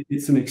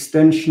 It's an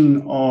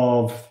extension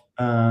of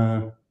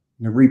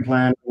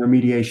replan,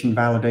 remediation,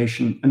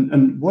 validation.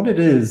 And what it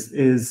is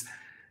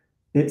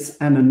it's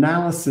an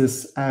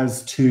analysis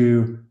as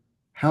to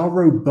how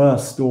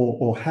robust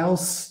or how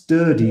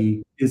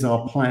sturdy is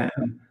our plan.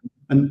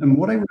 And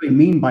what I really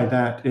mean by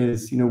that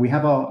is, we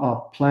have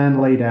our plan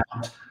laid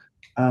out,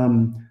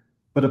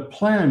 but a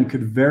plan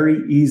could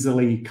very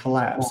easily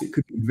collapse. It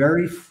could be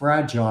very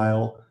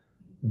fragile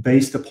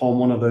based upon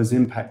one of those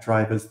impact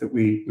drivers that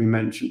we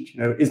mentioned.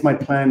 Is my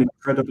plan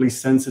incredibly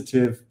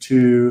sensitive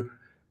to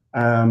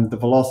the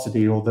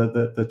velocity or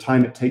the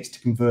time it takes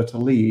to convert a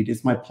lead?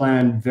 Is my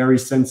plan very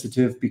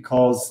sensitive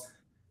because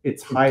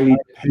it's highly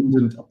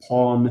dependent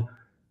upon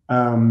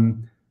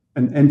an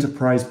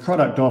enterprise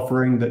product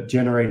offering that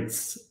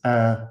generates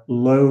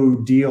low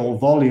deal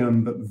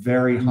volume but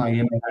very high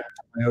impact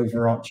on the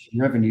overarching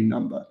revenue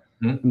number?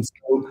 And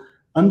so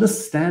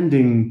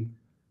understanding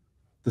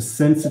the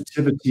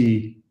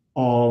sensitivity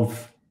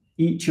of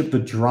each of the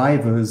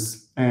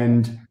drivers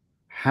and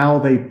how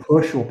they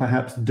push or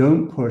perhaps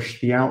don't push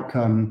the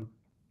outcome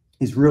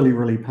is really,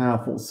 really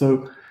powerful.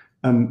 So,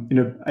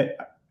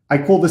 I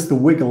call this the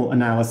wiggle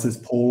analysis,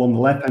 Paul. On the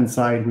left-hand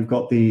side, we've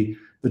got the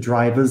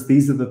drivers.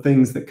 These are the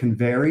things that can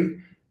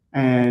vary.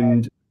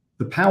 And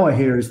the power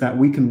here is that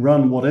we can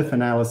run what-if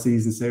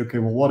analyses and say, okay,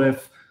 well, what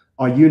if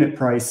our unit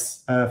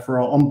price for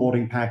our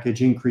onboarding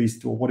package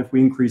increased, or what if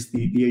we increased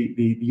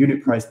the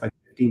unit price by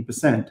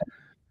 15%?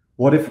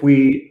 What if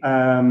we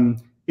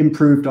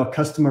improved our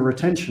customer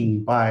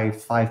retention by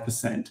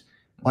 5%?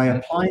 By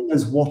applying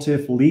those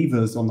what-if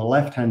levers on the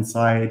left-hand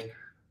side,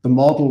 the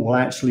model will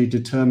actually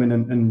determine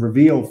and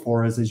reveal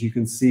for us, as you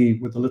can see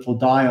with the little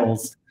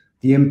dials,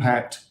 the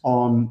impact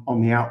on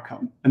the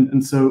outcome.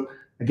 And so,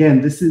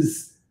 again, this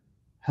is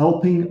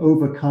helping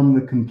overcome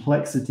the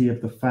complexity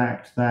of the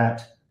fact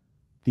that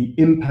the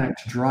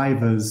impact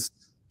drivers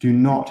do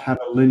not have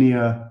a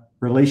linear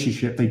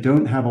relationship. They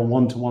don't have a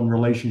one-to-one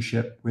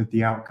relationship with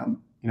the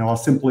outcome. You know, our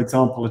simple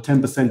example, a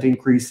 10%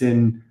 increase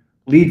in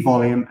lead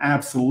volume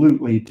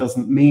absolutely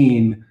doesn't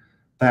mean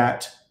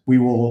that we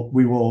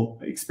will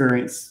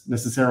experience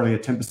necessarily a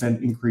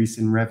 10% increase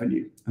in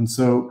revenue. And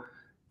so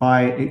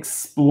by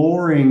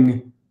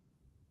exploring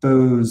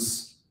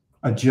those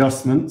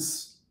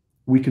adjustments,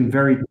 we can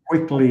very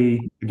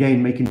quickly,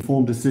 again, make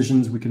informed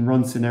decisions. We can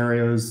run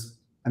scenarios,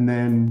 and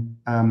then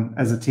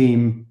as a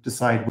team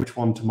decide which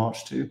one to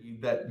march to.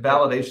 That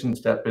validation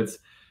step,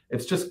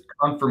 it's just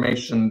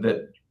confirmation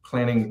that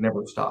planning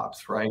never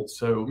stops, right?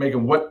 So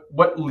Megan,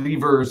 what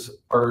levers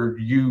are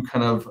you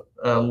kind of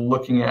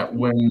looking at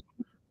when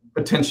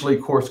potentially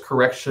course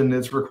correction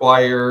is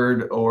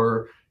required,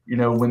 or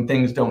when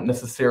things don't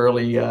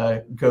necessarily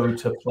go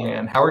to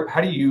plan? How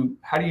do you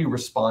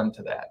respond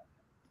to that?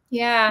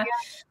 Yeah,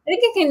 I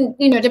think it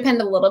can,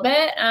 depend a little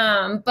bit.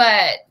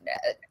 But,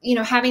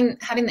 having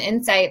the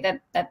insight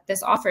that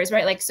this offers,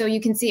 right? Like, so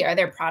you can see, are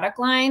there product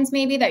lines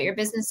maybe that your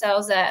business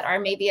sells that are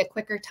maybe a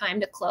quicker time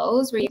to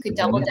close, where you could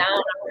double down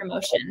on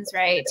promotions,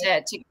 right?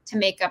 To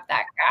make up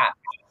that gap.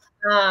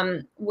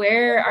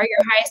 Where are your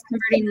highest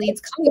converting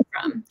leads coming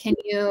from? Can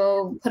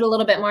you put a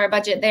little bit more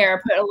budget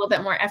there, put a little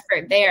bit more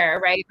effort there,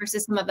 right?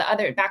 Versus some of the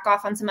other, back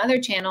off on some other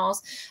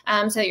channels,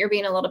 so that you're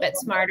being a little bit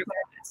smarter with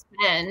that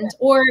spend,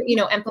 or,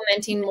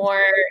 implementing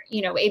more,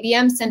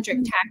 ABM centric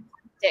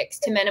tactics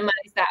to minimize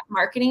that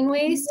marketing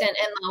waste and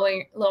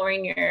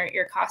lowering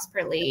your cost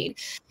per lead.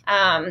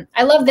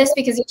 I love this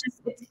because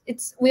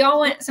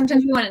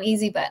sometimes we want an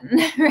easy button,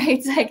 right?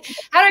 It's like,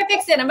 how do I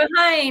fix it? I'm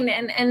behind.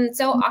 And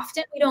so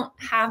often we don't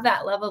have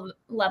that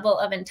level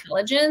of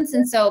intelligence.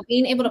 And so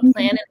being able to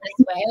plan in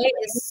this way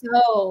is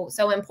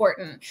so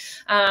important.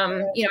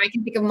 I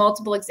can think of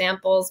multiple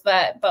examples,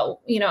 but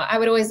I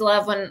would always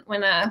love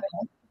when a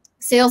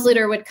sales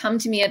leader would come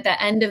to me at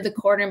the end of the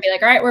quarter and be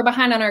like, all right, we're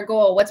behind on our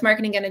goal. What's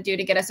marketing going to do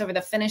to get us over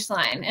the finish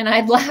line? And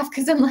I'd laugh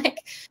because I'm like,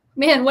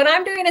 man, what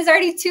I'm doing is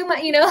already too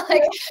much,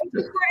 like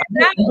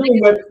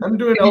I'm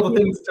doing all the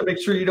things to make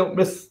sure you don't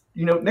miss,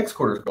 next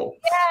quarter's goal.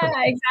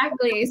 Yeah,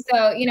 exactly.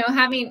 So,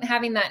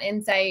 having that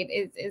insight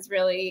is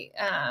really,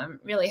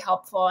 really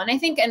helpful. And I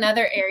think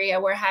another area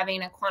where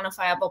having a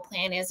quantifiable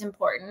plan is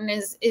important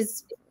is,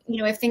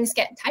 if things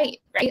get tight,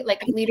 right?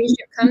 Like if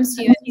leadership comes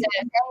to you and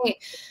says, hey,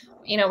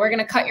 we're going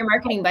to cut your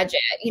marketing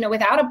budget,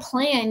 without a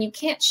plan, you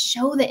can't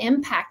show the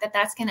impact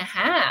that's going to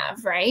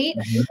have, right?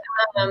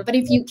 Mm-hmm. But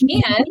if you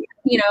can,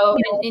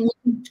 and you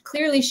can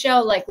clearly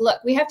show, like,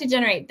 look, we have to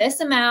generate this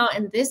amount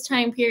in this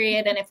time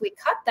period. And if we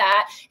cut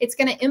that, it's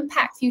going to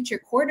impact future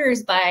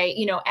quarters by,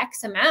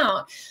 X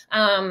amount.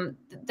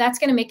 That's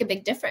going to make a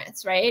big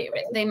difference, right?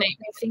 They might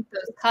think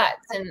those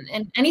cuts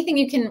and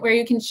anything where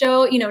you can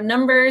show,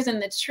 numbers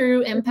and the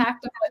true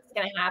impact of what's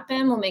going to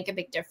happen will make a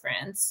big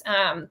difference.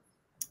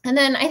 And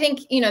then I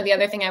think, the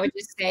other thing I would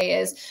just say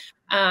is,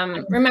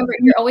 remember,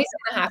 you're always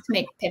going to have to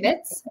make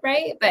pivots,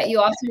 right? But you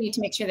also need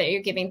to make sure that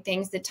you're giving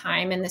things the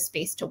time and the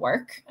space to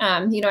work.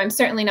 I'm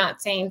certainly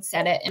not saying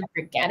set it and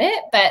forget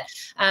it, but,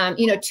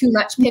 too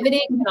much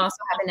pivoting can also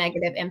have a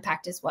negative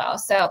impact as well.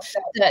 So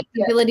the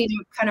ability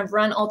to kind of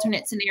run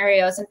alternate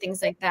scenarios and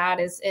things like that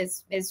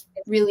is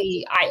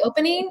really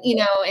eye-opening,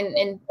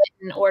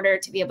 in order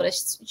to be able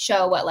to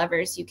show what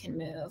levers you can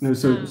move. No,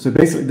 so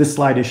basically this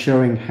slide is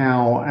showing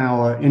how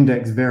our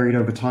index varied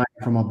over time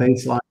from our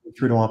baseline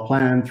through to our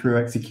plan, through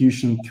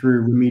execution,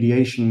 through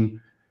remediation.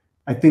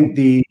 I think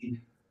the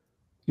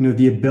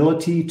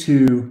ability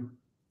to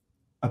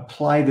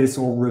apply this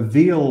or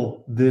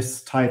reveal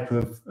this type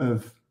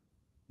of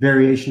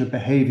variation of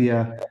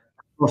behavior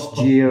across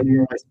geo,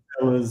 by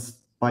sellers,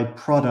 by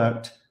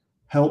product,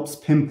 helps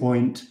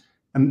pinpoint.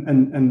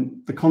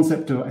 And the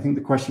concept of, I think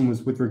the question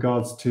was with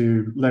regards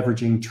to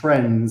leveraging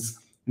trends,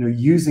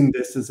 using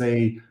this as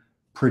a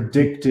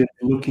predictive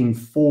looking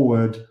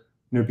forward,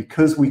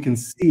 because we can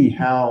see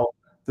how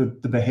the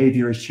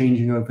behavior is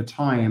changing over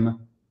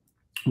time,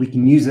 we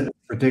can use it as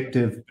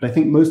predictive. But I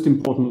think most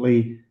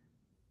importantly,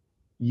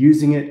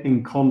 using it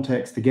in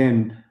context,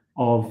 again,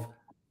 of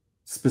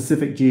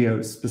specific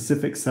geos,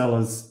 specific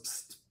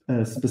sellers,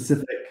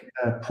 specific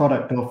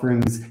product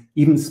offerings,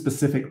 even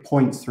specific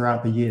points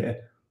throughout the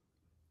year.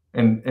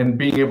 And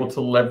being able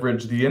to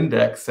leverage the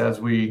index as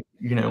we,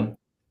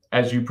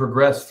 as you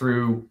progress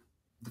through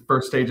the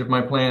first stage of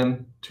my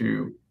plan,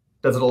 to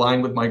does it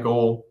align with my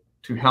goal,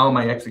 to how am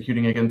I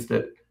executing against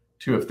it,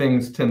 to if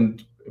things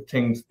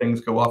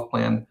go off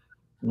plan,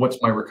 what's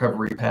my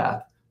recovery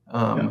path?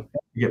 Again,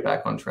 get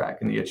back on track,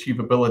 and the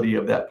achievability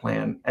of that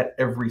plan at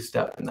every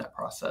step in that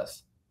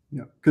process.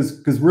 Yeah,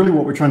 because really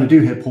what we're trying to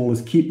do here, Paul,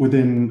 is keep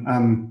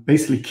within,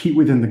 basically keep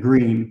within the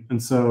green.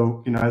 And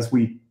so, as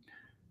we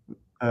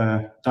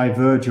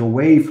diverge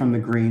away from the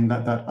green,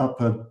 that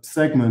upper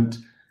segment,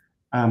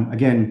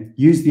 again,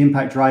 use the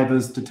impact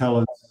drivers to tell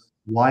us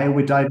why are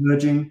we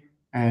diverging,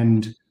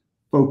 and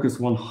focus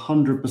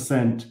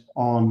 100%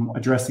 on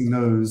addressing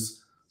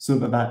those, so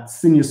that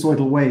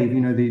sinusoidal wave,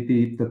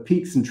 the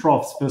peaks and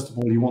troughs, first of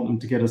all, you want them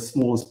to get as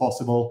small as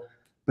possible.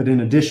 But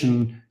in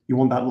addition, you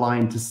want that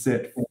line to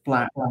sit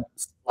flat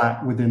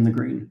within the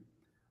green.